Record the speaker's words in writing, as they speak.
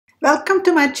Welcome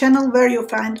to my channel where you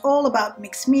find all about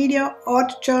mixed media,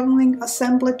 art journaling,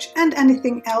 assemblage and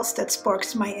anything else that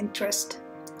sparks my interest.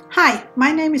 Hi,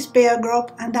 my name is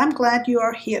Grob and I'm glad you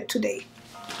are here today.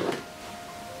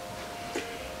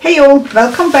 Hey all,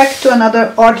 welcome back to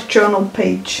another art journal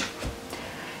page.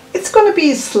 It's going to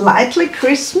be slightly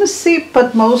Christmassy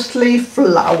but mostly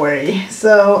flowery.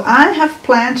 So I have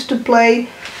planned to play,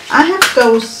 I have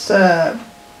those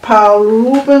Paul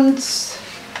Rubens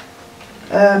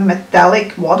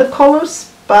metallic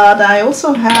watercolors, but I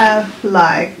also have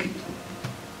like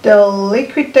the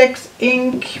Liquitex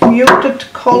ink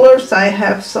muted colors. I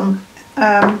have some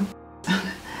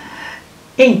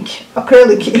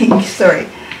acrylic ink, sorry.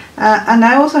 And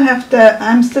I also have the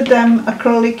Amsterdam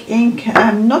acrylic ink.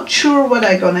 I'm not sure what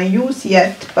I'm gonna use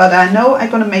yet, but I know I'm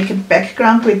gonna make a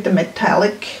background with the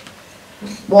metallic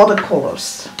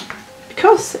watercolors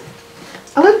because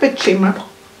a little bit shimmer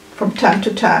from time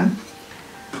to time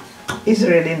is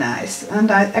really nice. And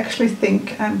I actually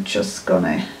think I'm just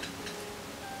gonna,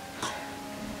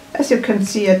 as you can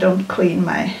see, I don't clean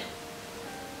my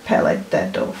palette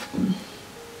that often.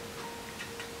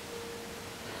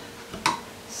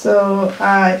 So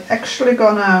I actually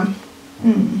gonna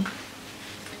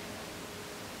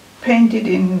paint it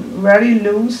in very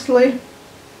loosely,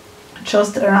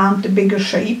 just around the bigger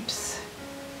shapes.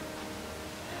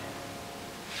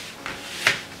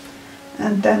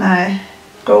 And then I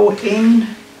go in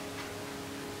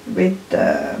with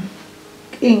the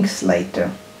inks later.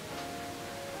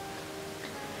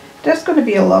 There's going to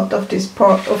be a lot of this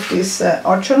part of this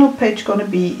art journal page going to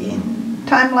be in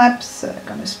time lapse. I'm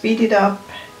going to speed it up.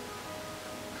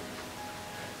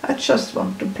 I just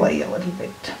want to play a little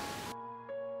bit.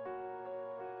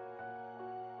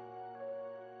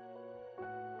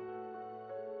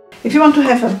 If you want to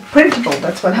have a printable,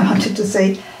 that's what I wanted to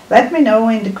say, let me know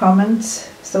in the comments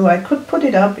so I could put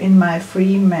it up in my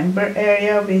free member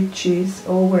area, which is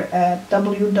over at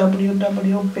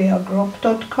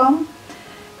www.beagrob.com.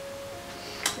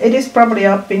 It is probably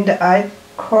up in the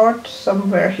iCard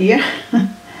somewhere here.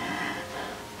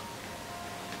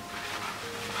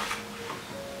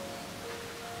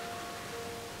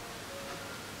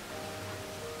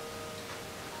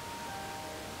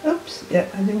 Oops, yeah,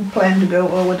 I didn't plan to go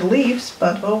over the leaves,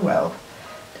 but oh well.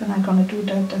 Then I'm gonna do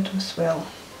that as well.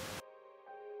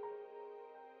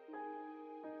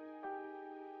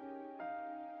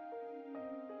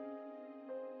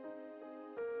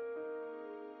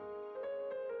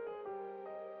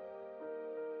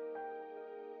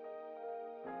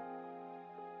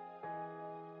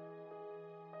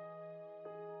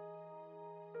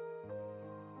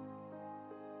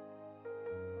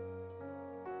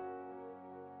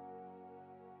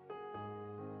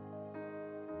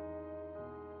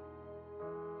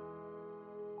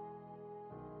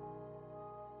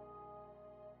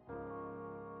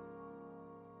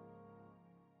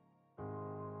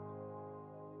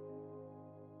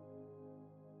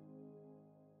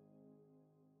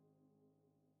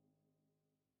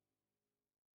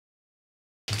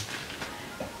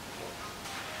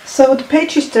 So the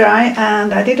page is dry,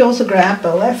 and I did also grab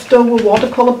a leftover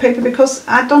watercolor paper because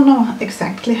I don't know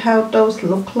exactly how those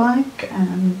look like,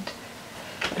 and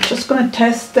I'm just going to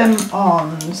test them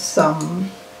on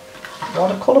some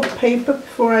watercolor paper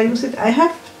before I use it. I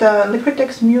have the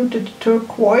Liquitex muted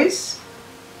turquoise,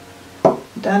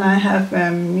 then I have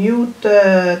a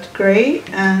muted grey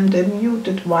and a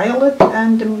muted violet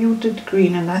and a muted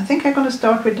green, and I think I'm going to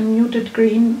start with the muted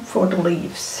green for the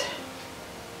leaves.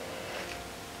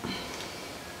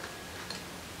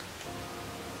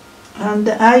 And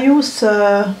I use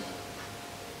a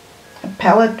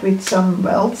palette with some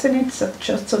welts in it, so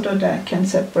just so that I can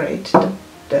separate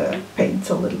the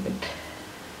paints a little bit.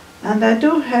 And I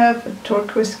do have a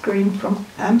turquoise green from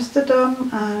Amsterdam.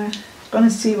 I'm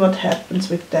gonna see what happens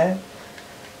with that.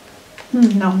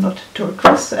 No, not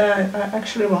turquoise. I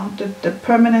actually wanted the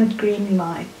permanent green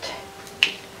light.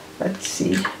 Let's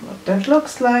see what that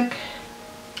looks like.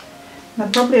 I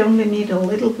probably only need a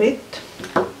little bit.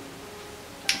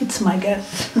 It's my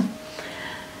guess.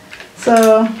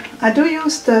 So I do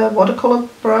use the watercolor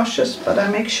brushes, but I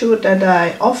make sure that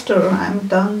after I'm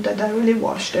done, that I really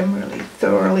wash them really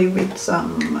thoroughly with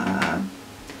some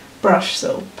brush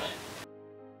soap.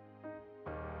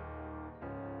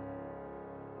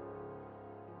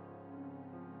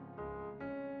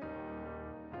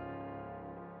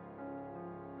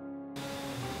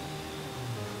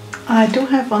 I do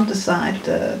have on the side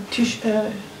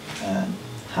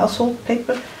household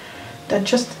paper that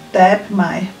just dab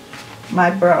my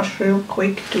brush real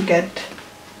quick to get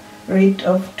rid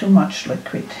of too much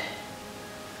liquid.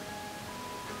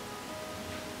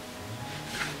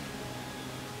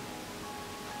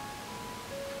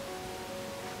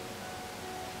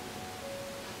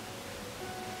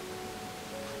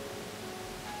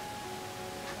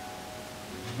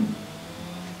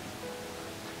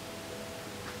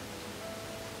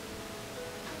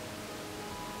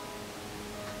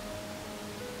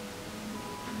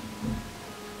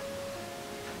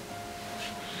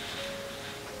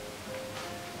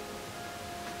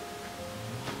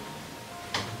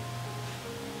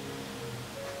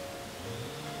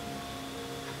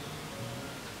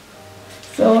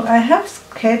 So I have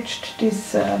sketched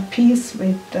this piece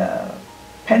with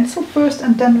pencil first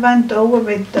and then went over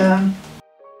with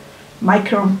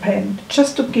micron pen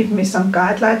just to give me some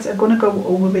guidelines. I'm gonna go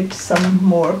over with some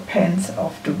more pens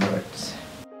afterwards.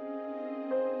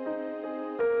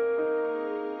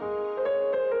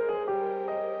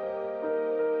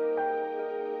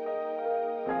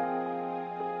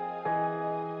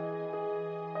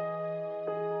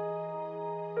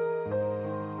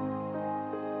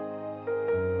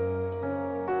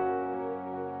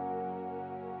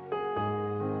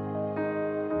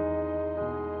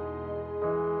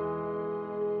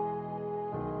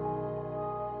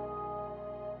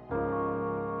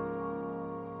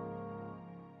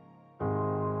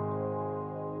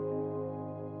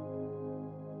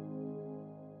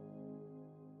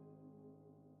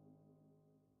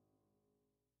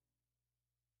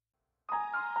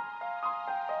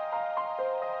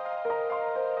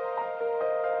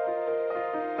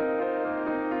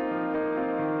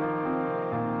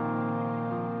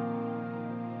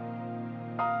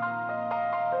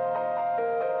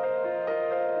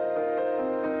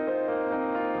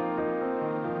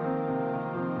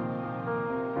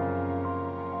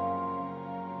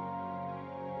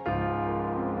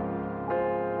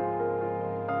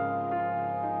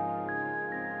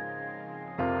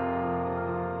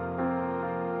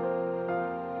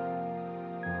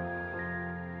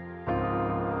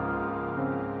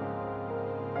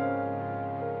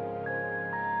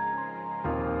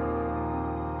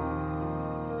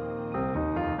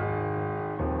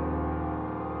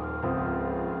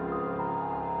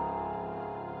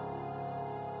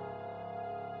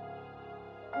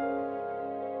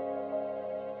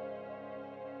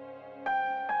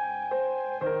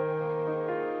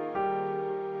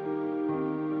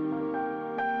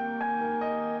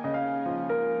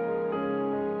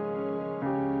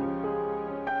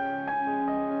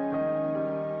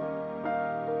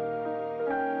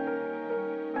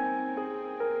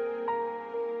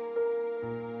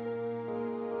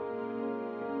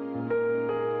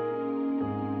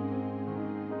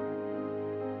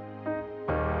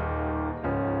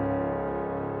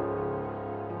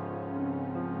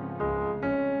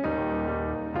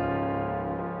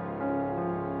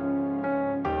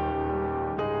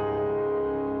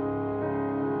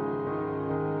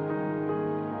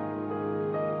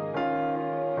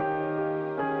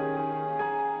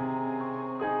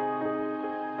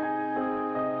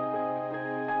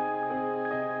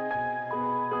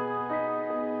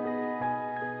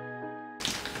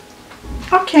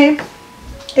 Okay,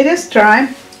 it is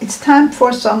dry. It's time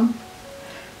for some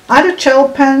either gel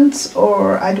pens,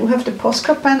 or I do have the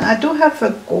Posca pen. I do have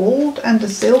a gold and a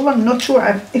silver. I'm not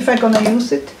sure if I'm gonna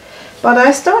use it. But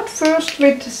I start first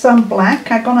with some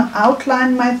black. I'm gonna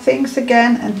outline my things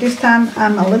again, and this time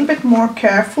I'm a little bit more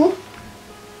careful.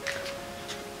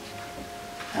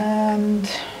 And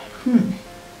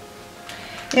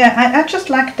yeah, I just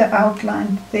like the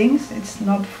outline things. It's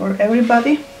not for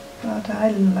everybody, but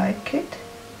I like it.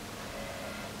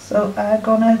 So I'm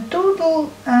gonna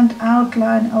doodle and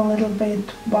outline a little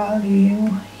bit while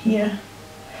you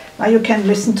can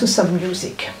listen to some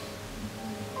music.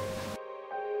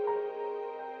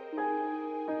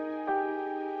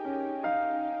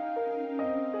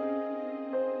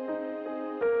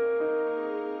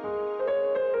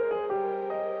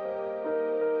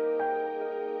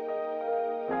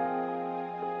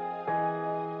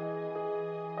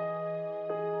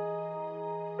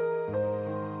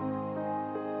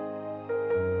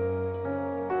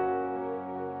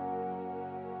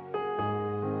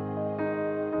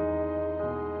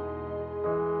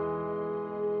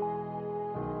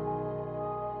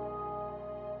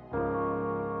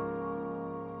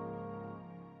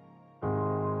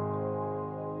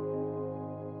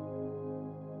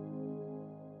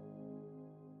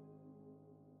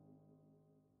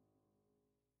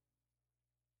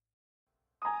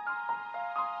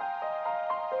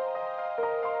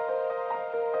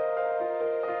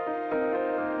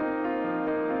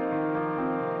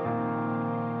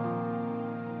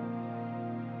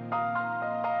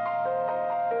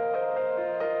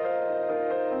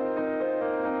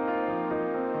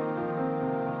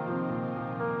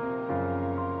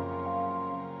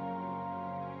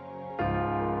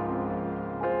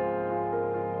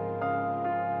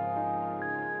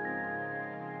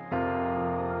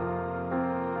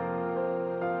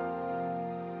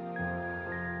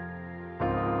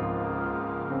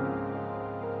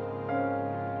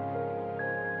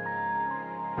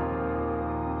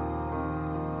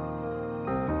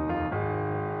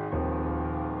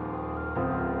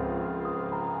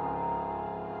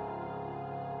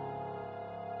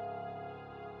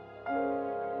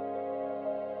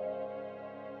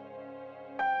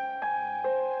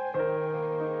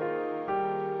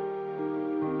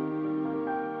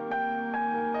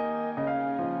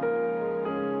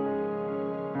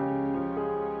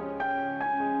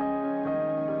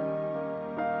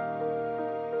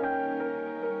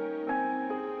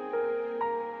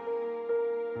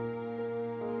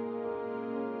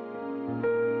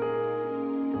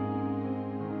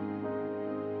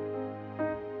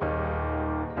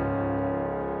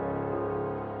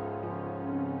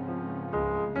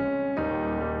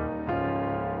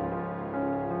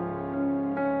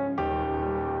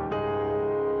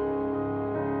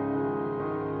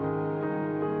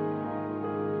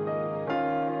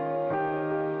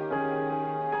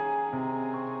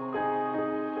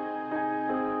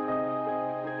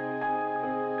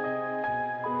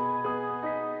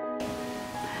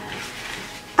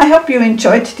 I hope you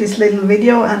enjoyed this little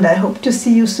video and I hope to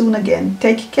see you soon again.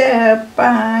 Take care,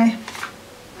 bye!